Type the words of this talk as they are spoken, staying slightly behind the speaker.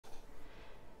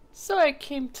So I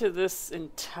came to this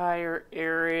entire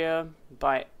area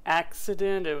by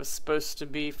accident. It was supposed to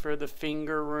be for the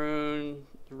finger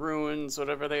ruins,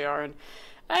 whatever they are, and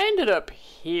I ended up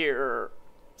here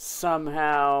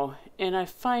somehow, and I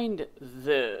find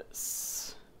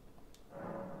this.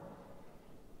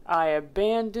 I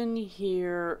abandon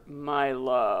here my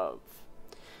love.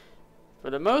 For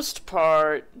the most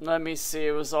part, let me see,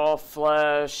 it was all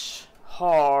flesh,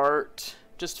 heart,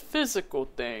 just physical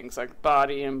things like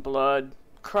body and blood,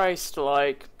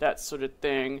 Christ-like, that sort of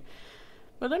thing.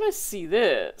 But then I see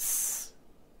this.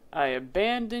 I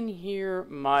abandon here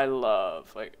my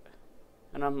love.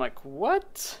 And I'm like,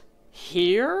 what?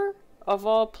 Here? Of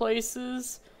all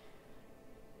places?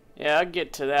 Yeah, I'll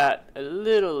get to that a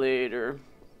little later.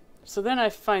 So then I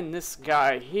find this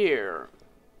guy here.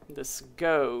 This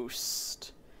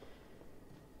ghost.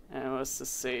 And what's to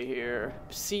say here?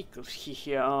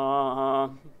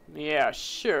 Yeah,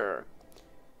 sure.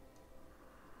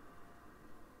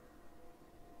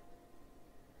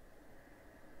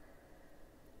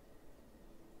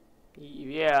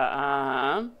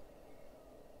 Yeah,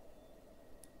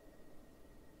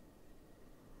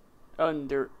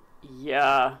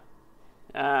 yeah.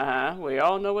 We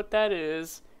all know what that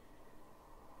is.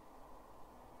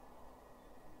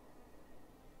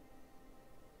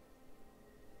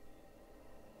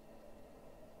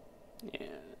 Yeah.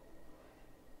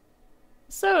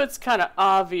 So it's kind of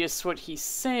obvious what he's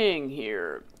saying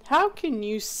here. How can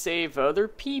you save other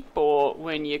people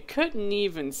when you couldn't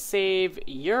even save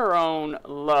your own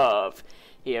love?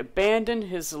 He abandoned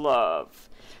his love.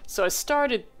 So I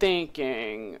started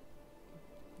thinking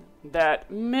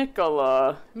that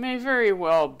Miquella may very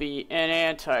well be an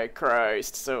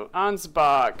antichrist. So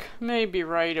Ansbach may be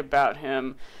right about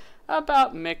him,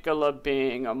 about Miquella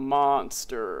being a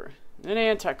monster. An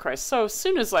antichrist. So as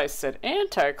soon as I said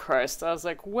antichrist, I was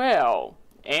like, well,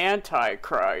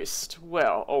 antichrist.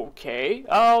 Well, okay.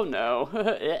 Oh no.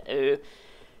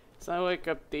 So I wake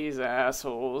up these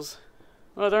assholes.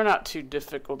 Well, they're not too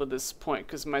difficult at this point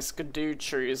because my skidoo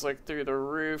tree is like through the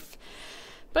roof.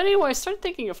 But anyway, I started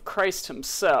thinking of Christ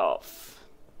himself.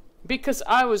 Because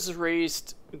I was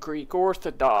raised Greek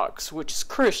Orthodox, which is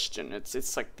Christian.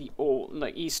 It's like the old,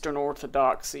 like Eastern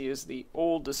Orthodoxy is the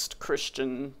oldest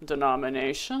Christian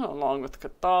denomination, along with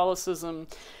Catholicism.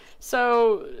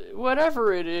 So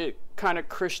whatever it is, kind of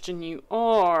Christian you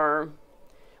are,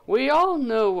 we all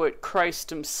know what Christ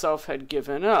himself had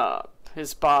given up.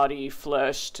 His body,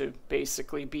 flesh, to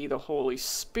basically be the Holy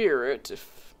Spirit.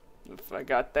 If I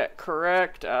got that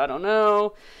correct, I don't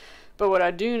know. But what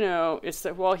I do know is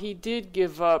that while he did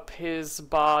give up his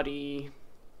body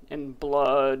and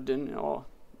blood and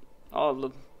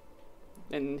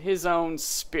and his own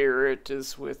spirit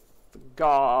is with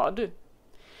God,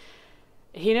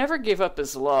 he never gave up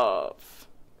his love.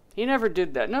 He never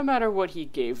did that. No matter what he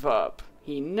gave up,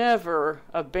 he never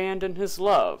abandoned his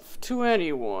love to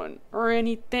anyone or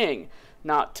anything.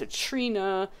 Not to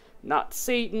Trina, not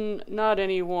Satan, not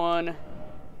anyone.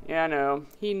 Yeah, no,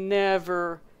 he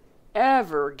never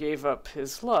ever gave up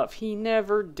his love. He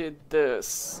never did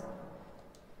this.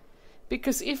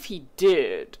 Because if he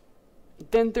did,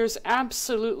 then there's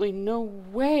absolutely no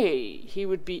way he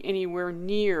would be anywhere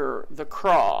near the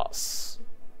cross.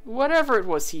 Whatever it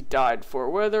was he died for,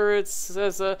 whether it's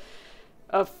as a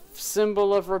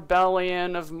symbol of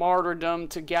rebellion, of martyrdom,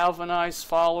 to galvanize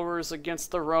followers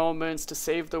against the Romans, to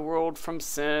save the world from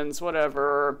sins,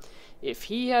 whatever. If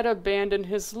he had abandoned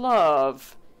his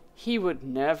love, he would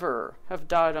never have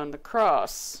died on the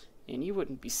cross, and he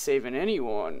wouldn't be saving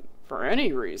anyone for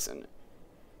any reason.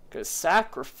 Because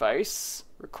sacrifice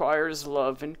requires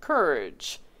love and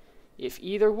courage. If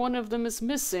either one of them is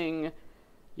missing,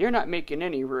 you're not making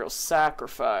any real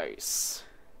sacrifice.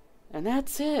 And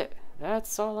that's it.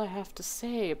 That's all I have to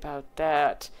say about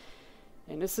that.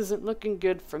 And this isn't looking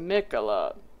good for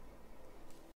Miquella.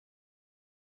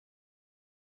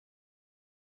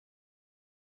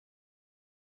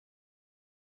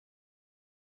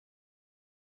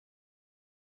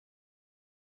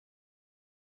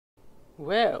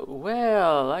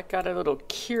 Well, I got a little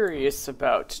curious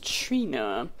about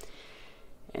Trina.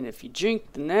 And if you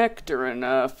drink the nectar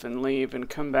enough and leave and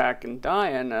come back and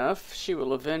die enough, she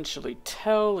will eventually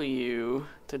tell you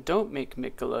to don't make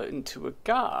Miquella into a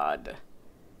god.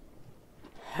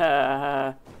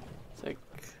 Ha! It's like,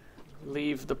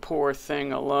 leave the poor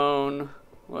thing alone,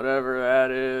 whatever that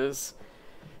is.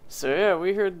 So yeah,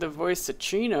 we heard the voice of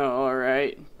Trina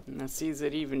alright. And that sees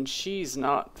that even she's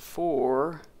not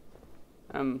for.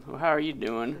 How are you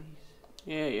doing?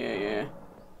 Yeah.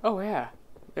 Oh yeah,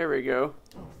 there we go.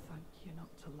 Oh, thank you not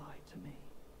to lie to me.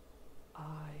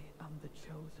 I am the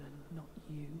chosen and not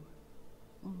you.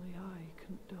 Only I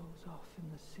can doze off in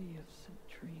the sea of St.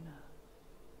 Trina.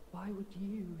 Why would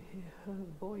you hear her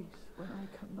voice when I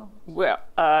cannot? Well,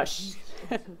 You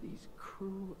utter these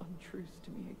cruel untruths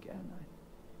to me again.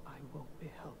 I won't be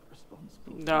held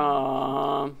responsible.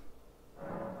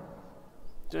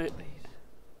 Please,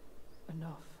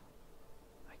 enough.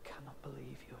 I cannot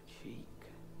believe your cheek,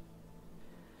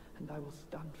 and I will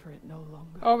stand for it no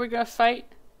longer. Oh, we gonna fight?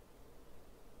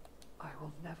 I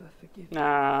will never forgive you.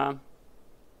 Nah.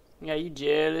 Yeah, you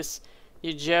jealous.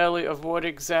 You jelly of what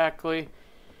exactly?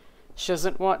 She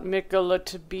doesn't want Miquella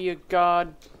to be a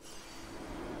god.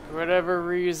 For whatever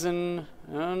reason.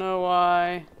 I don't know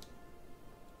why.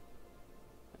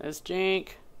 Let's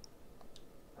drink.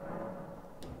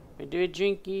 We do a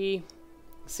drinky.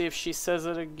 See if she says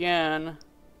it again.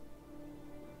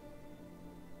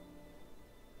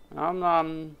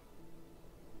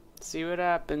 See what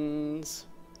happens.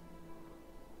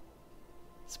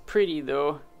 It's pretty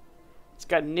though. It's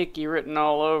got Nikki written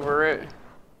all over it.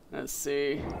 Let's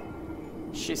see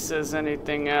if she says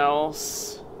anything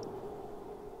else.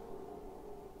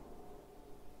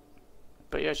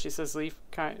 But yeah, she says leave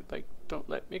don't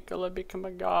let Miquella become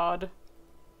a god.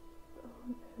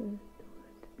 On earth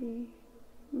would be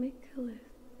Miquella's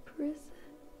prison.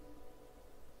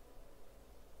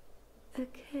 A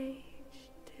caged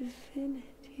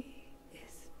divinity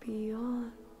is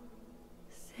beyond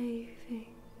saving.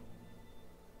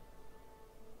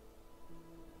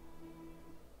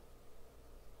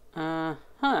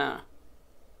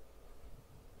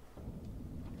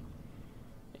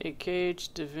 A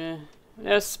caged divinity.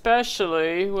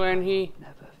 Especially when he...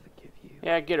 Never forgive you.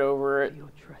 Yeah, get over it. Your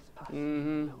trespass will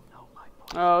know my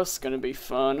voice. Oh, it's gonna be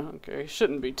fun. Okay,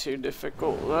 shouldn't be too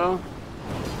difficult though.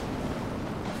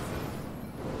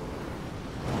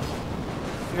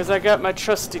 Because I got my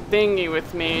trusty thingy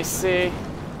with me, see?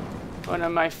 One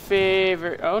of my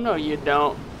favorite... Oh, no, you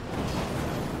don't.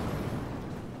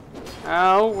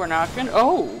 Oh, we're not gonna...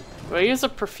 Oh! Well, he is a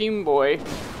perfume boy.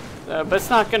 But it's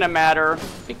not gonna matter.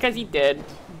 Because he did.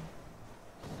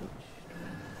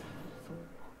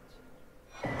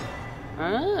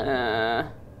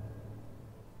 Ah.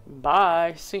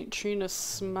 Bye. St. Trina's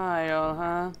smile,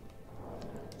 huh?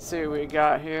 Let's see what we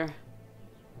got here.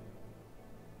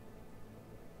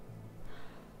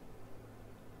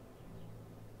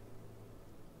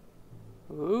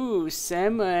 Ooh,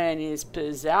 someone is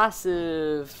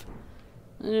possessive.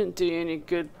 I didn't do any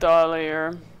good,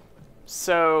 Thollier.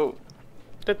 So,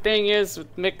 the thing is,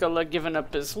 with Miquella giving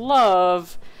up his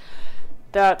love,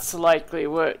 that's likely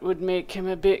what would make him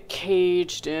a bit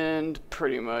caged and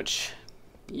pretty much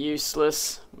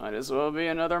useless. Might as well be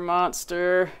another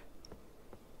monster.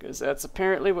 Because that's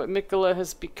apparently what Miquella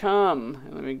has become.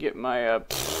 Let me get my,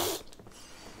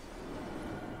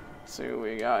 see what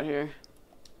we got here.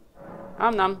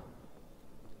 Nom.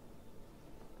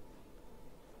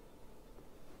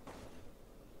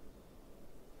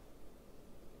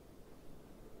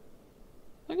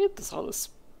 Look at this, all this.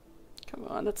 Come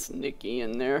on, that's Nikki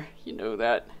in there. You know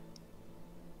that.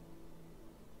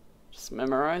 Just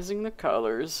memorizing the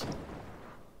colors.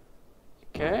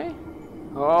 Okay.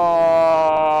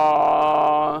 Oh.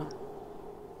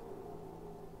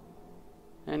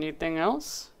 Anything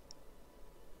else?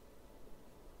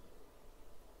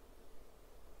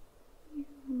 You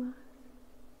must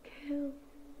kill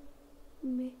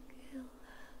Miquella.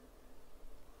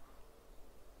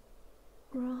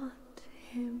 Grant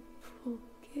him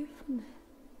forgiveness.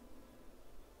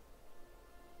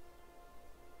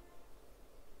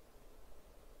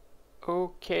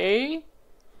 Okay.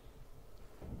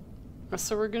 That's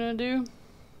what we're gonna do.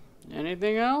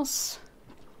 Anything else?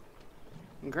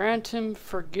 Grant him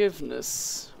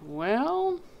forgiveness.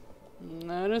 Well,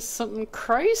 that is something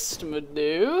Christ would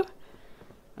do.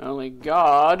 Only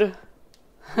God.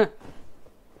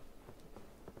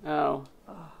 Oh.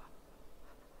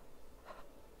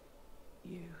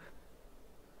 You.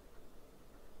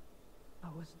 I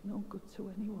was no good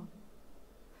to anyone.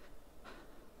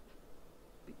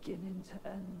 Beginning to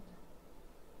end.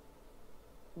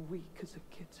 Weak as a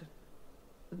kitten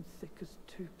and thick as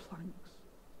two planks.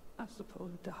 I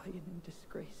suppose dying in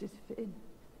disgrace is fitting,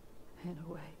 in a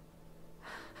way.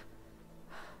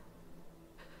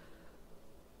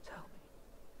 Tell me,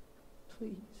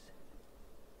 please,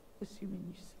 assuming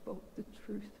you spoke the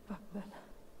truth back then,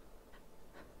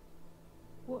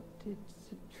 what did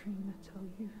St. Trina tell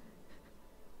you?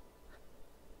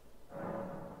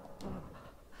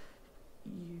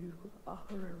 You are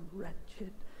a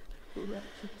wretched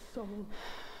soul.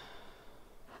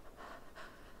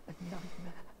 A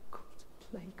nightmare could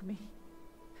plague me.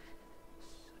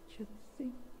 Such a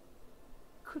thing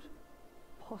could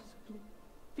possibly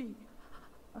be?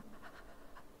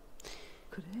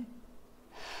 Could it?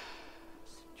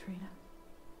 Trina,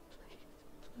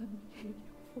 please let me hear your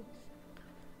voice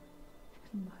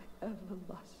in my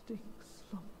everlasting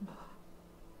slumber.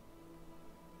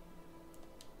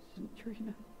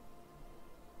 Trina,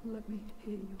 let me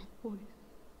hear your voice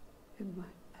in my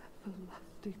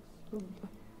everlasting slumber.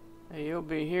 You'll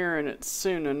be hearing it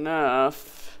soon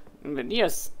enough. But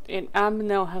yes, and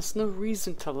Aminel has no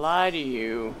reason to lie to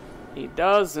you. He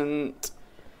doesn't.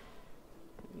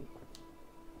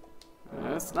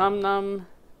 That's Nom Nom.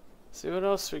 See what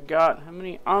else we got. How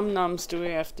many Om-Noms do we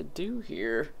have to do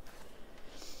here?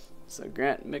 So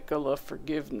grant Miquella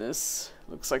forgiveness.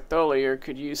 Looks like Thollier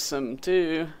could use some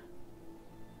too.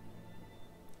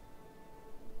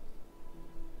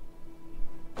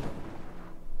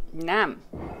 Nam.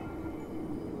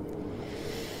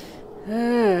 You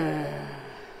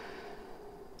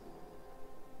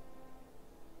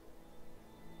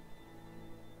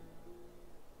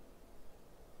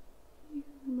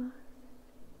must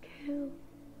kill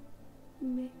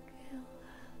Miquella.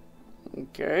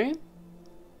 Okay.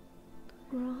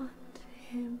 Grant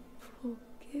him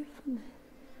forgiveness.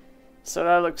 So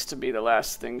that looks to be the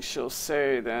last thing she'll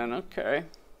say then. Okay.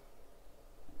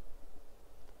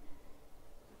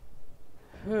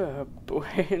 Oh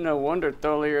boy, no wonder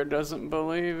Thollier doesn't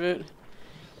believe it.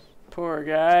 Poor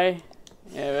guy.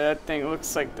 Yeah, but that thing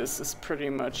looks like this is pretty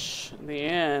much the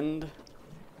end.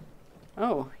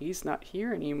 Oh, he's not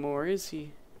here anymore, is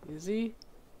he? Is he?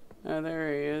 Oh,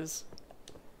 there he is.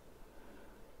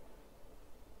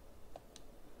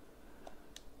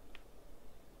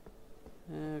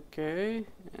 Okay,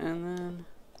 and then...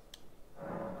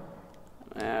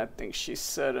 I think she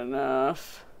said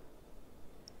enough.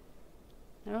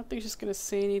 I don't think she's gonna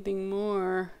say anything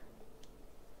more.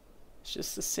 It's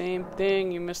just the same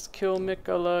thing. You must kill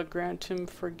Miquella, grant him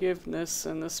forgiveness,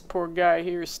 and this poor guy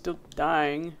here is still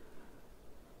dying.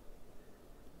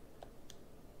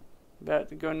 About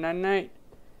to go night-night.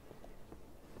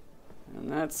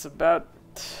 And that's about...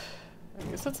 I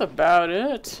guess that's about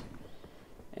it.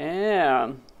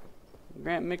 Yeah.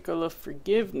 Grant Miquella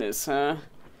forgiveness, huh?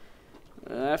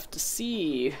 We'll have to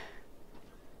see.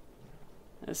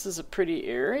 This is a pretty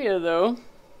area, though.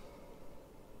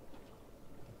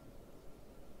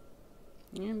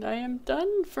 And I am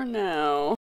done for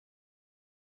now.